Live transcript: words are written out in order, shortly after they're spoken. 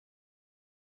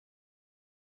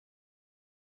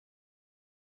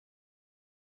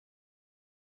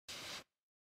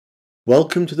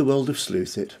Welcome to the world of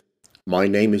Sleuthit. My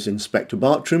name is Inspector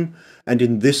Bartram, and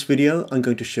in this video I'm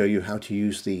going to show you how to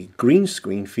use the green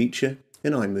screen feature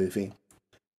in iMovie.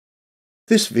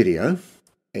 This video,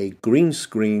 a green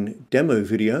screen demo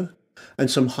video and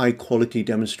some high quality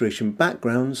demonstration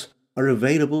backgrounds are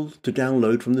available to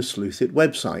download from the Sleuthit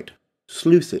website,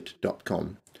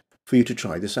 sleuthit.com, for you to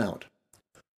try this out.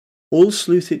 All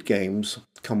Sleuthit games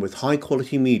come with high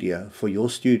quality media for your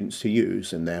students to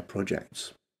use in their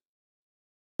projects.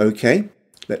 Okay,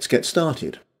 let's get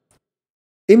started.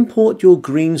 Import your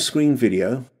green screen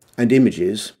video and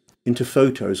images into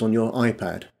Photos on your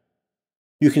iPad.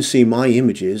 You can see my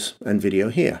images and video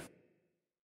here.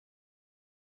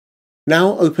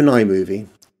 Now open iMovie.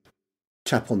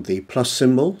 Tap on the plus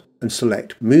symbol and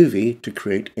select Movie to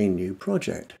create a new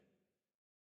project.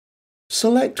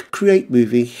 Select Create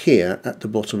Movie here at the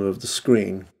bottom of the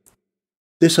screen.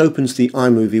 This opens the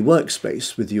iMovie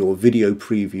workspace with your video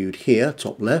previewed here,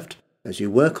 top left, as you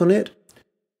work on it.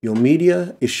 Your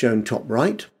media is shown top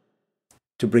right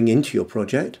to bring into your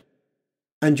project,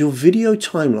 and your video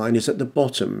timeline is at the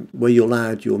bottom where you'll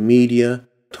add your media,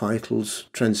 titles,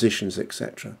 transitions,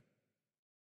 etc.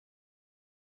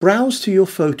 Browse to your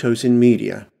photos in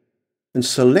media and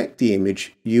select the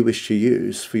image you wish to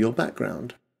use for your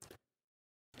background.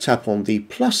 Tap on the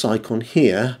plus icon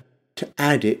here to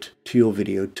add it to your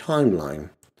video timeline.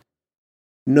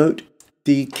 Note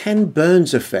the Ken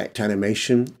Burns effect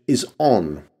animation is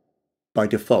on by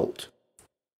default.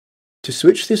 To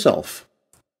switch this off,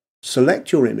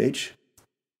 select your image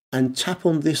and tap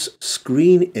on this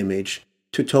screen image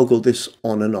to toggle this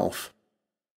on and off.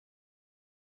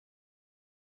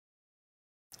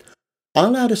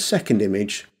 I'll add a second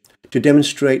image to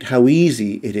demonstrate how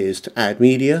easy it is to add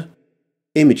media,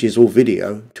 images or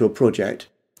video to a project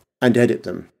and edit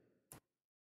them.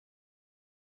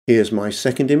 Here's my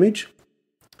second image.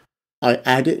 I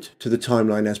add it to the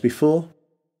timeline as before,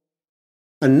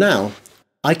 and now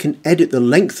I can edit the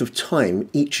length of time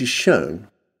each is shown.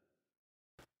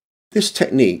 This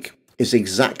technique is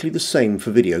exactly the same for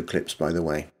video clips, by the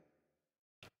way.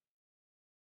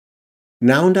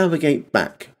 Now navigate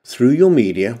back through your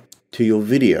media to your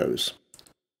videos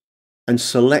and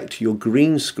select your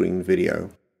green screen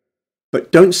video.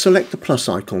 But don't select the plus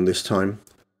icon this time.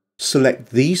 Select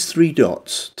these three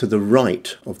dots to the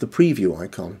right of the preview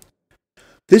icon.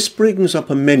 This brings up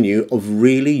a menu of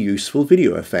really useful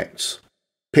video effects.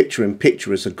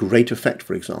 Picture-in-picture is a great effect,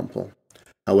 for example.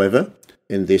 However,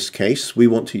 in this case, we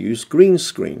want to use green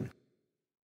screen.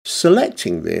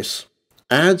 Selecting this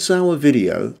adds our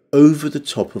video over the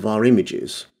top of our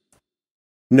images.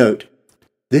 Note,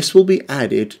 this will be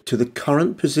added to the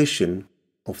current position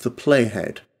of the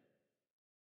playhead.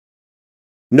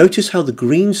 Notice how the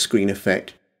green screen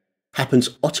effect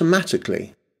happens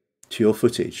automatically to your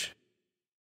footage.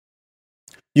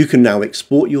 You can now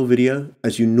export your video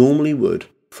as you normally would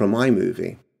from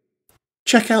iMovie.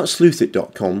 Check out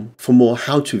sleuthit.com for more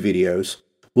how-to videos.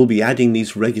 We'll be adding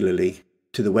these regularly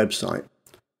to the website.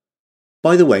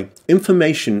 By the way,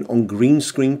 information on green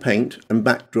screen paint and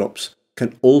backdrops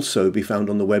can also be found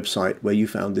on the website where you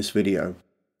found this video.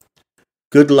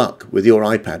 Good luck with your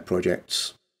iPad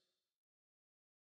projects.